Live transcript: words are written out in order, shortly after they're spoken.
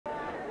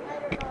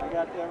I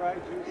got that right?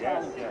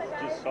 Juiceology. Yes,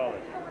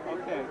 Juiceology.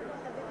 Okay.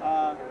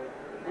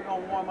 We're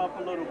going to warm up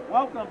a little.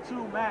 Welcome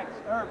to Max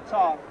Herb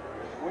Talk.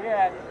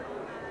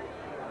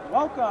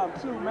 Welcome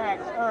to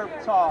Max Herb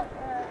Talk.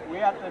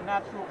 We're at the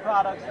Natural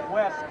Products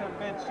West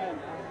Convention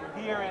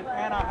here in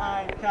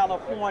Anaheim,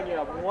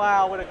 California.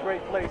 Wow, what a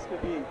great place to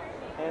be.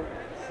 And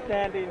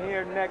standing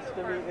here next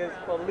to me is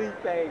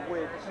Felipe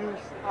with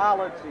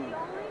Juiceology.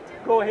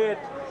 Go ahead,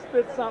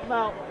 spit something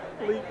out,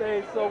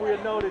 Felipe, so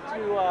we'll know that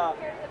you are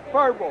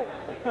verbal.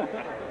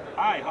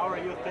 Hi, how are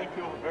you? Thank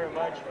you very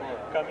much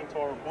for coming to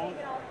our booth.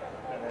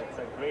 And it's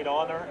a great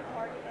honor.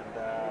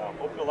 And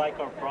hope you like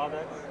our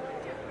products.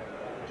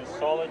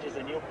 Juiceology is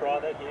a new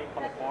product here in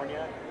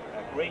California.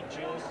 A great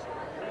juice.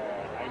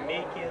 I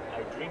make it,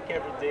 I drink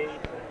every day,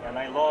 and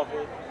I love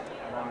it.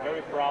 And I'm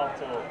very proud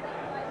to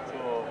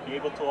be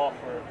able to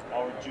offer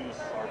our juice,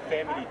 our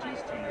family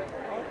juice to you.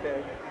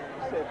 Okay.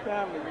 You said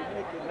family, you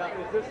make it. Now,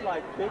 is this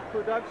like big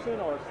production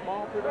or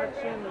small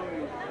production?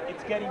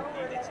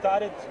 It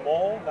started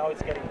small, now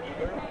it's getting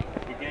bigger.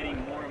 We're getting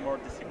more and more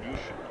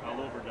distribution all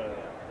over the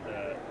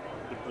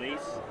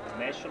place,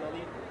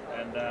 nationally,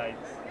 and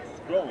it's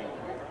growing.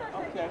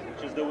 Okay.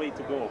 Which is the way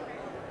to go.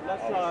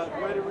 Let's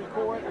ready to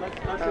record. Let's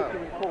hit the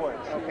record.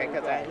 Okay,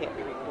 because I hit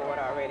the record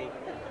already.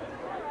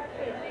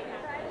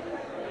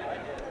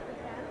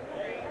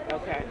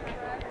 Okay.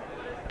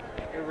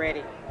 You're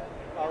ready.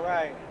 All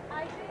right.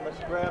 Let's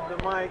grab the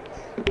mics.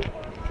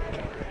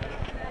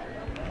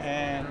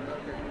 And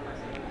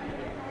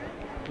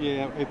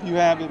yeah, if you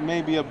have it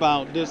maybe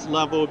about this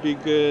level, it'd be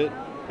good.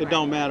 It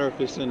don't matter if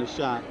it's in the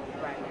shot.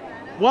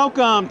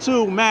 Welcome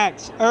to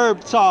Max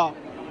Herb Talk.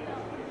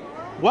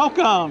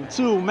 Welcome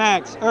to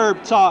Max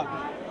Herb Talk.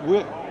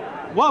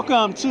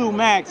 Welcome to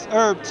Max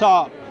Herb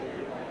Talk.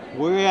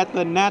 We're at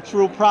the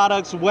Natural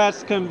Products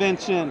West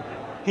Convention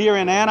here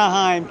in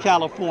Anaheim,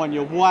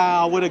 California.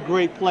 Wow, what a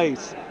great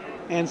place.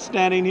 And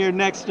standing here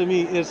next to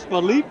me is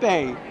Felipe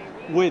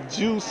with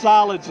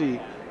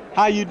Juiceology.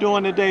 How you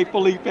doing today,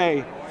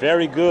 Felipe?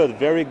 Very good,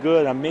 very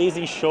good.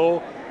 Amazing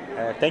show.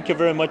 Thank you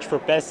very much for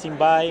passing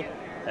by.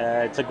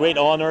 It's a great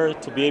honor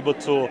to be able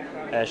to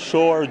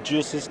show our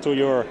juices to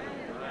your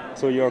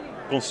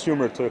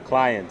consumer, to your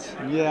client.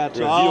 Yeah,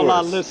 to all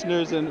our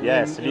listeners and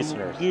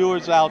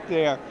viewers out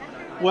there.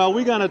 Well,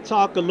 we're going to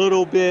talk a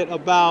little bit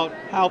about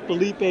how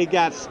Felipe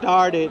got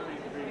started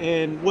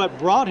and what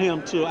brought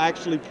him to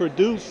actually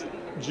produce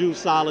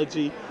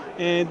Juiceology,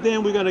 and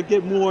then we're going to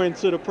get more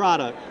into the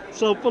product.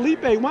 So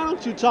Felipe, why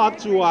don't you talk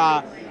to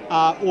our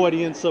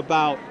audience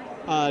about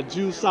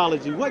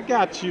Juiceology? What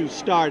got you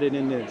started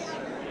in this?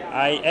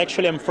 I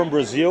actually am from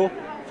Brazil,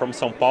 from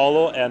São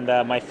Paulo, and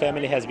my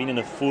family has been in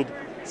the food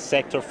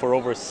sector for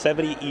over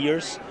 70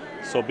 years.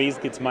 So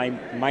basically it's my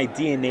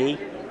DNA,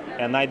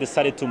 and I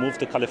decided to move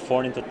to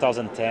California in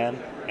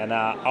 2010, and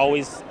I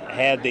always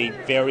had a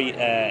very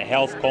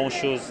health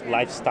conscious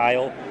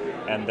lifestyle,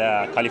 and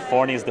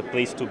California is the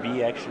place to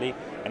be actually.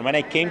 And when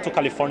I came to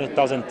California in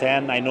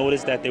 2010, I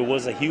noticed that there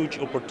was a huge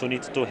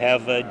opportunity to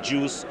have a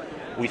juice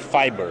with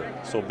fiber.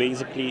 So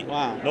basically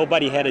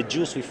nobody had a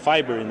juice with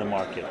fiber in the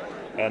market.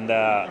 And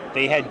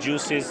they had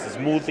juices,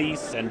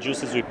 smoothies, and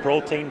juices with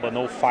protein, but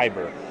no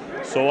fiber.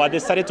 So I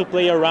decided to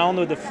play around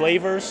with the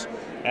flavors,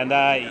 and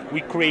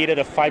we created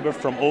a fiber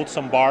from oats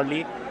and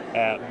barley.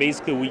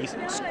 Basically, we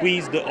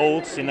squeeze the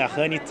oats in a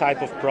honey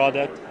type of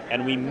product,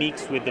 and we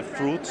mix with the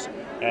fruits.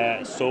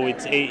 So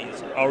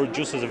our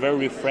juice is very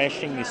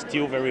refreshing, it's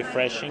still very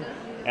refreshing,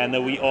 and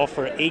we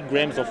offer 8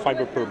 grams of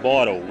fiber per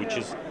bottle, which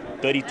is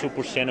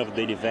 32% of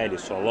daily value,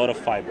 so a lot of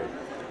fiber.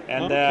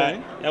 And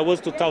that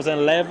was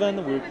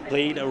 2011. We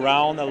played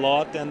around a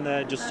lot, and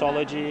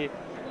Juiceology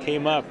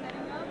came up.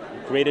 We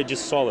created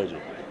Juiceology.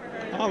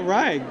 All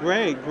right,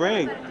 great.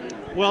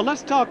 Well,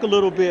 let's talk a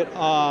little bit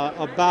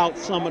about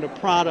some of the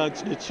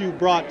products that you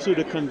brought to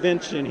the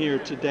convention here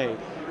today.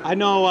 I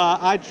know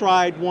I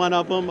tried one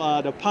of them,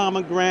 the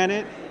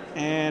pomegranate,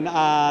 and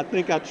I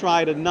think I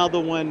tried another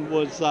one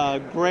was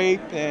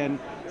grape and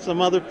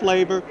some other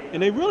flavor,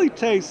 and they really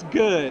taste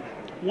good.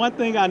 One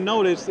thing I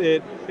noticed,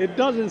 it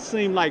doesn't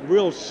seem like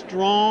real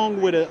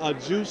strong with a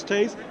juice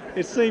taste.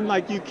 It seemed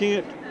like you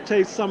can't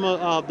taste some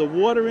of the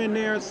water in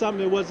there,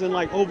 something that wasn't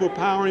like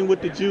overpowering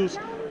with the juice.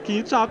 Can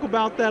you talk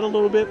about that a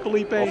little bit,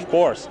 Felipe? Of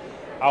course.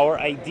 Our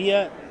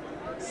idea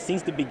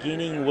since the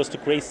beginning was to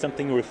create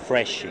something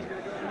refreshing.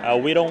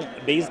 We don't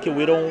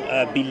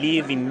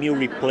believe in meal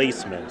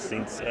replacements,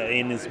 in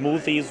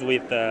smoothies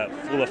with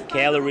full of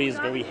calories,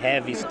 very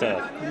heavy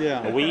stuff.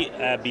 Yeah. We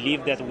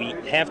believe that we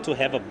have to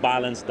have a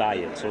balanced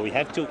diet. So we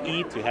have to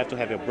eat, you have to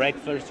have your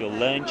breakfast, your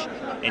lunch,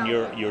 and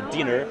your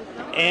dinner,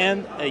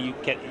 and you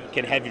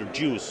can have your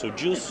juice. So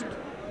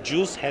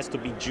juice has to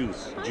be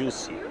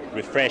juicy,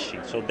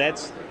 refreshing. So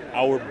that's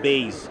our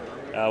base.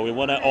 We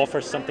want to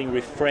offer something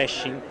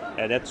refreshing.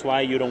 That's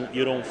why you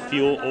don't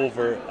feel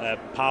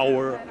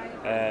overpower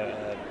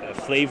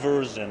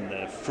flavors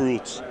and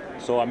fruits.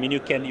 So I mean, you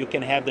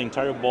can have the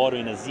entire bottle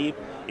in a zip.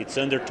 It's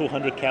under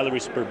 200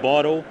 calories per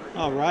bottle.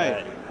 All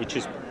right. Which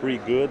is pretty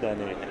good,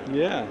 and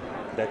yeah,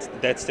 that's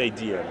the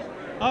idea.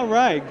 All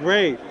right,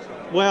 great.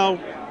 Well,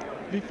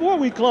 before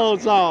we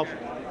close off,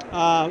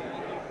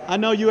 I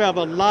know you have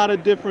a lot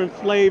of different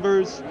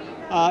flavors.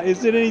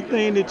 Is there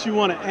anything that you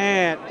want to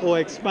add or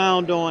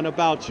expound on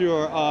about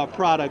your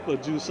product or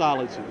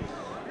Juiceology?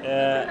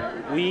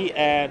 We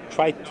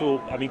try to,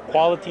 I mean,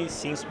 quality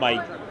since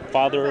my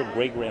father,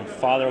 great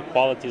grandfather,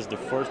 quality is the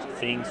first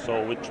thing.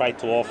 So we try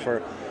to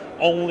offer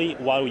only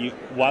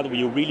what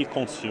we really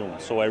consume.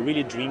 So I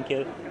really drink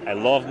it. I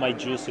love my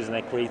juices, and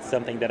I create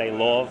something that I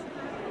love.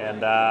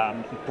 And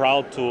I'm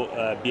proud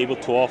to be able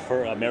to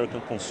offer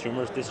American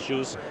consumers this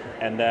juice.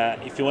 And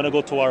if you want to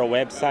go to our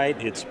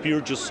website, it's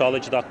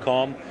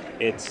purejuiceology.com.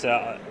 It's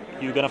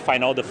you're gonna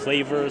find all the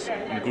flavors,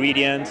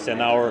 ingredients, and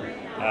our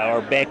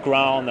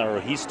background, our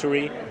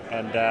history,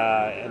 and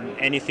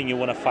anything you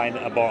want to find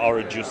about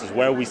our juices,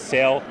 where we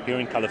sell here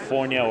in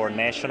California or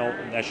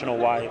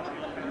nationwide.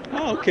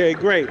 Okay,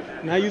 great.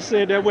 Now you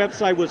said that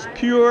website was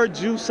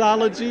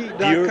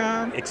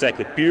purejuiceology.com?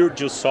 Exactly,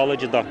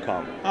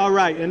 purejuiceology.com. All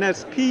right, and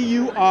that's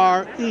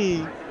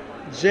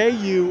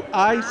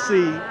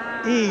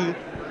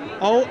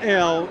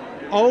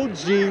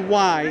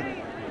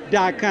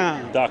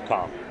purejuiceology.com.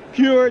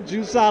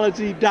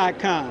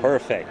 Purejuiceology.com.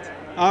 Perfect.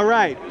 All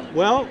right.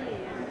 Well,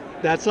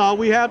 that's all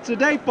we have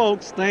today,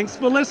 folks. Thanks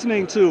for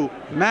listening to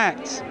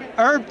Max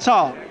Herb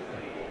Talk.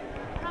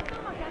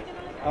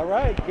 All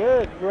right.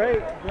 Good.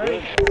 Great.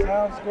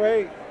 Sounds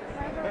great.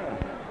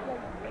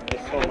 Thank you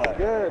so That's much.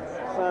 good.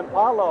 San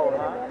Paulo,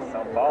 huh?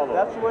 Sao Paulo.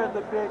 That's where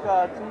the big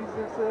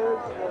Jesus is?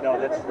 No,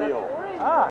 that's Rio. Ah.